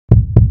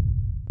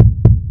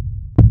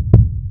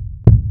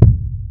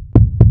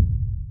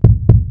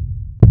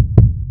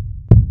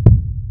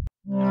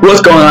what's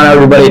going on,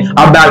 everybody?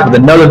 I'm back with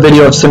another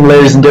video of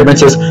similarities and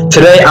differences.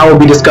 Today I will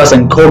be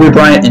discussing Kobe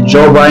Bryant and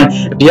Joe Bryant.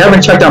 If you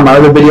haven't checked out my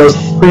other videos,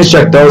 please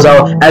check those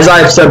out. As I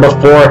have said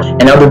before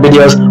in other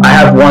videos, I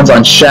have ones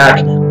on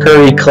Shaq,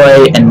 Curry,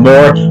 Clay, and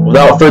more.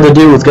 Without further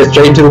ado, let's get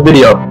straight into the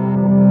video.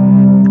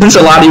 Since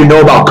a lot of you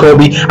know about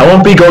Kobe, I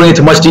won't be going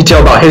into much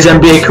detail about his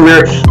NBA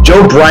career.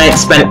 Joe Bryant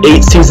spent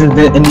 8 seasons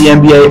in the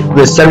NBA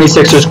with the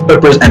 76ers,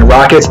 Clippers, and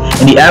Rockets,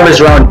 and he averaged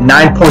around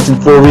 9 points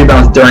and 4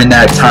 rebounds during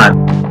that time.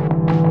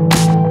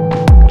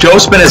 Joe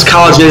spent his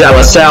college days at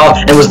LaSalle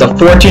and was the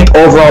 14th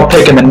overall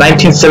pick in the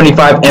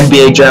 1975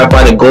 NBA draft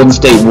by the Golden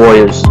State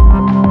Warriors.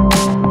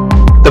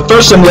 The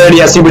first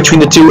similarity I see between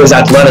the two is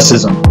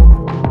athleticism.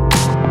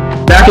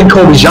 Back in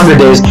Kobe's younger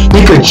days,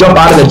 he could jump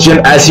out of the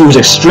gym as he was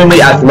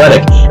extremely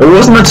athletic. It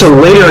wasn't until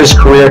later in his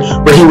career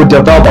where he would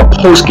develop a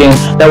post game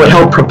that would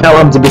help propel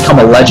him to become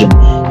a legend.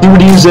 He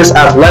would use this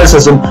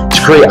athleticism to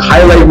create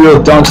highlight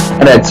reel dunks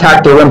and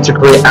attack the rim to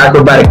create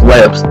acrobatic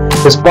layups.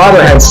 His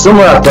father had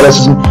similar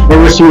athleticism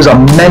in which he was a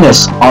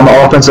menace on the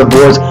offensive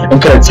boards and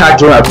could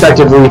attack the rim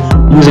effectively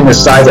using his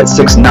size at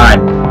 6'9".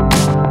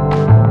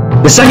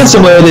 The second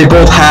similarity they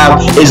both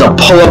have is a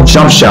pull-up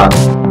jump shot.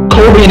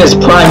 Kobe in his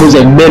prime was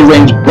a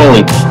mid-range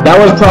bully. That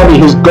was probably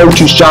his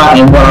go-to shot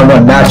in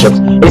one-on-one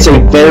matchups. It's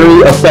a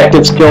very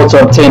effective skill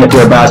to obtain if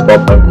you're a basketball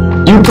player.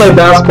 You play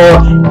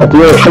basketball, if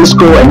you're in high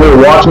school and you're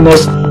watching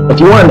this, if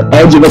you want an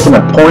edge against an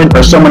opponent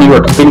or someone you are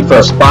competing for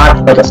a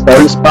spot, like a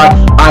starting spot,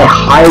 I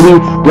highly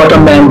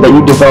recommend that you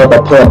develop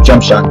a pull-up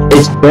jump shot.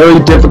 It's very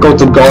difficult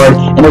to guard,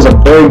 and there's a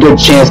very good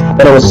chance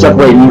that it will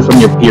separate you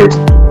from your peers.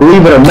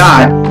 Believe it or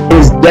not,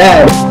 his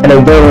dad had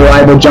a very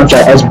reliable jump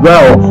shot as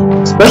well,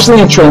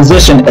 especially in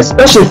transition,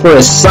 especially for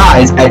his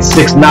size at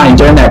 6'9"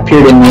 during that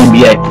period in the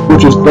NBA,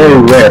 which was very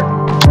rare.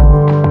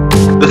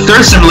 The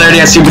third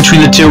similarity I see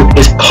between the two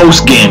is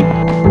post-game.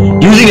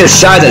 Using his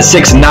size at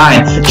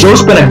 6'9", Joe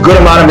spent a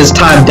good amount of his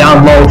time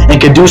down low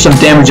and could do some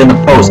damage in the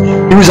post.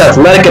 He was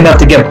athletic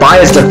enough to get by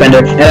his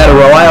defender and had a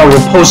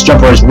reliable post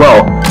jumper as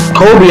well.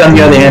 Kobe, on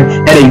the other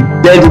hand, had a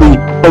deadly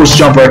post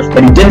jumper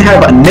that he didn't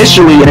have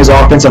initially in his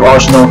offensive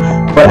arsenal,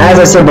 but as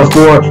I said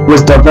before,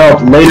 was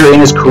developed later in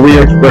his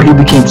career where he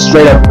became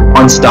straight up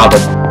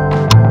unstoppable.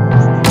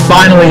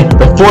 Finally,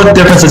 the fourth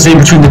difference I see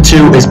between the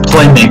two is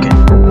playmaking.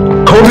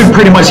 Kobe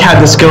pretty much had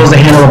the skills to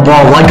handle the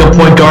ball like a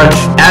point guard.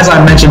 As I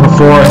mentioned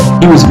before,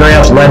 he was very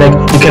athletic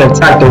and could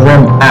attack the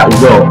rim at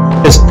will.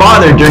 His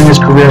father, during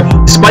his career,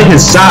 despite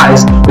his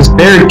size, was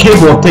very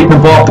capable of taking the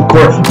ball off the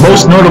court,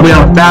 most notably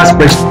on fast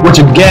breaks,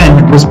 which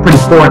again was pretty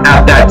foreign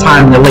at that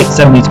time in the late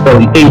 70s,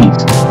 early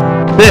 80s.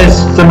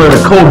 This, similar to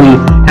Kobe,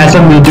 has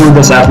something to do with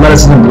this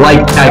athleticism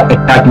like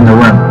attacking the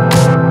rim.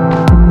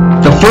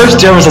 The first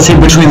difference I see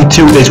between the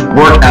two is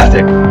work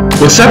ethic.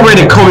 What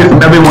separated Kobe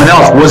from everyone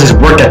else was his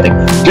work ethic.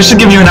 Just to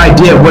give you an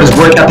idea of what his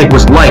work ethic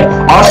was like,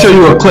 I'll show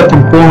you a clip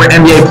from former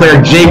NBA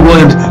player Jay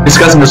Williams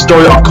discussing the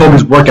story of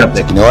Kobe's work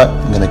ethic. You know what?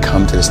 I'm going to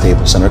come to the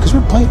Staples Center because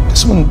we're playing.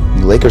 This is when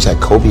the Lakers had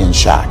Kobe and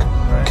Shaq.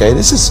 Okay,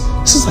 this is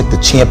like the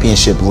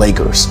championship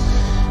Lakers.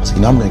 So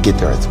I'm going to get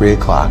there at 3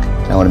 o'clock.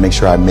 And I want to make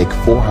sure I make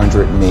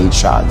 400 made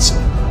shots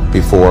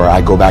before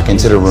I go back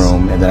into the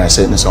room, and then I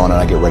sit in the sauna and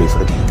I get ready for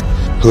the game.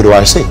 Who do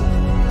I see?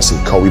 I see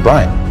Kobe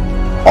Bryant,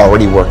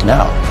 already working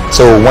out.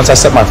 So once I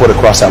set my foot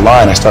across that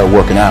line, I started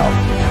working out.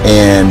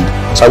 And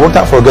so I worked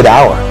out for a good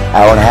hour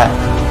and a half.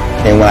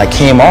 And when I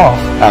came off,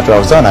 after I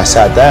was done, I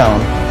sat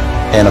down,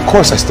 and of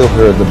course I still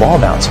heard the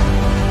ball bouncing.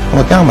 I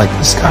looked down, I'm like,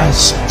 this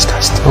guy's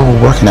still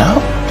working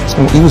out?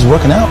 So he was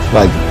working out.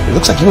 Like, it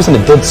looks like he was in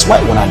a dead sweat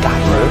when I got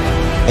here.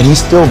 And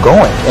he's still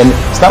going. And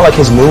it's not like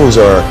his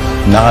moves are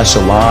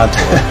nonchalant,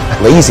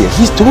 lazy.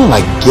 He's doing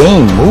like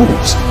game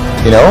moves.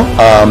 You know,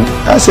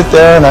 I sit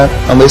there and I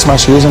unlace my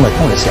shoes. I'm like,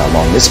 oh, let's see how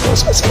long this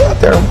goes. Let's get out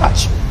there and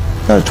watch.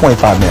 Another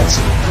 25 minutes.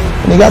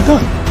 And he got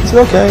done. I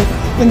said, okay,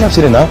 I think I've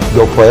seen enough.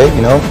 Go play,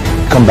 you know,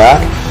 come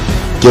back,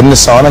 get in the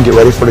sauna, get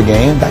ready for the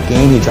game. That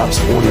game, he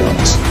drops 40 on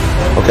us,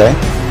 okay?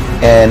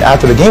 And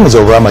after the game was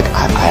over, I'm like,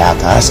 I have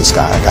to ask this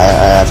guy. Like,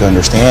 I have to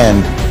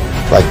understand,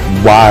 like,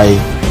 why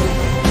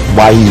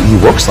he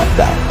works like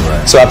that.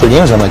 Right. So after the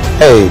game, I'm like,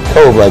 hey,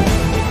 Kobe, like,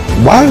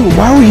 why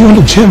were you in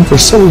the gym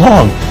for so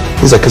long?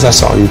 He's like, because I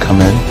saw you come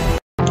in.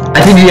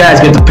 I think you guys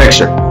get the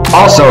picture.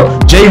 Also,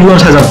 Jay Williams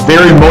has a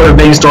very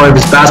motivating story of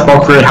his basketball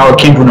career and how it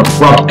came to an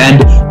abrupt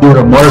end due to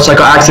a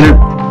motorcycle accident.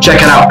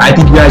 Check it out. I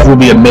think you guys will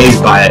be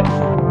amazed by it.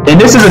 And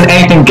this isn't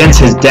anything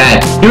against his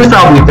dad. He was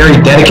probably very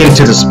dedicated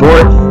to the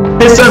sport.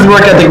 His son's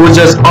work ethic was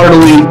just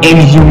utterly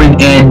inhuman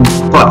and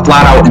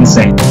flat out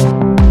insane.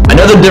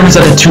 Another difference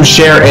that the two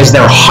share is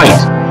their height.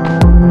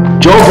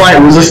 Joe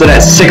Bryant was listed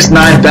at 6'9"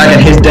 back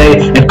in his day,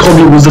 and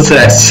Kobe was listed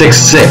at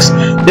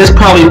 6'6". This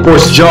probably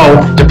forced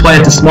Joe to play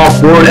at the small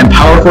forward and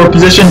power forward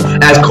position,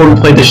 as Kobe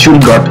played the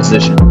shooting guard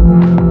position.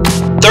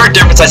 Third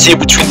difference I see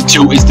between the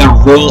two is their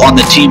role on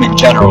the team in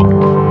general.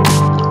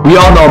 We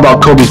all know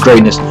about Kobe's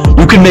greatness.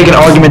 You can make an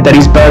argument that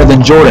he's better than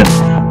Jordan.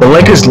 The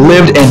Lakers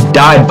lived and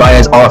died by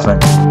his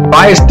offense.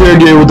 By his third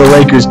year with the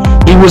Lakers,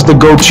 he he was the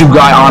go-to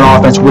guy on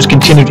offense, which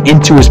continued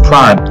into his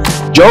prime.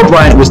 Joe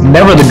Bryant was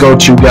never the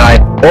go-to guy,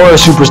 or a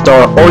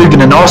superstar, or even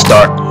an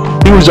all-star.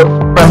 He was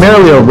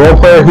primarily a role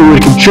player who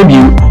would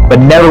contribute, but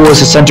never was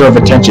the center of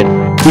attention.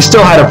 He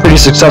still had a pretty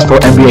successful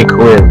NBA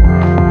career.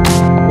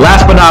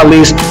 Last but not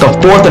least, the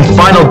fourth and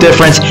final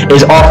difference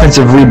is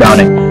offensive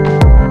rebounding.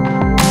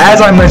 As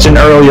I mentioned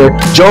earlier,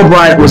 Joe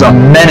Bryant was a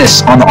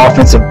menace on the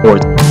offensive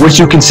boards, which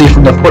you can see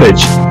from the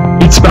footage.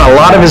 He'd spent a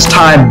lot of his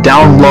time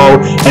down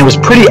low and was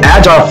pretty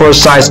agile for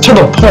his size, to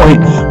the point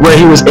where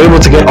he was able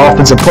to get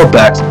offensive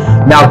putbacks.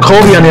 Now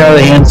Kobe, on the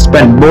other hand,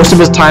 spent most of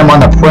his time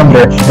on the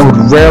perimeter and would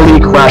rarely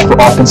crash for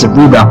offensive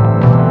rebound.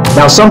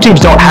 Now some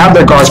teams don't have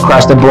their guards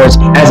crash the boards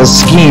as a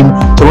scheme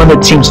to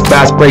limit teams'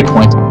 fast break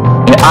points,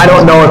 and I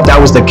don't know if that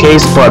was the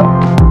case, but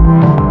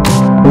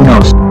who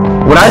knows.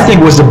 What I think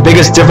was the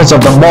biggest difference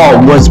of them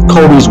all was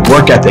Kobe's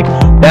work ethic.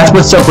 That's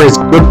what separates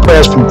good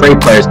players from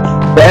great players.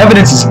 The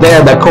evidence is there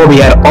that Kobe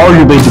had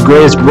arguably the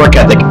greatest work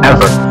ethic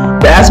ever.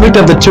 The aspect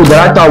of the two that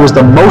I thought was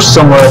the most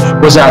similar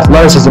was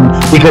athleticism,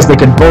 because they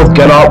could both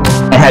get up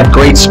and had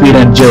great speed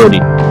and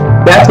agility.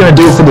 That's going to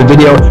do it for the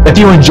video.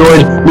 If you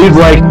enjoyed, leave a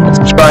like and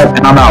subscribe,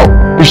 and I'm out.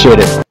 Appreciate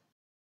it.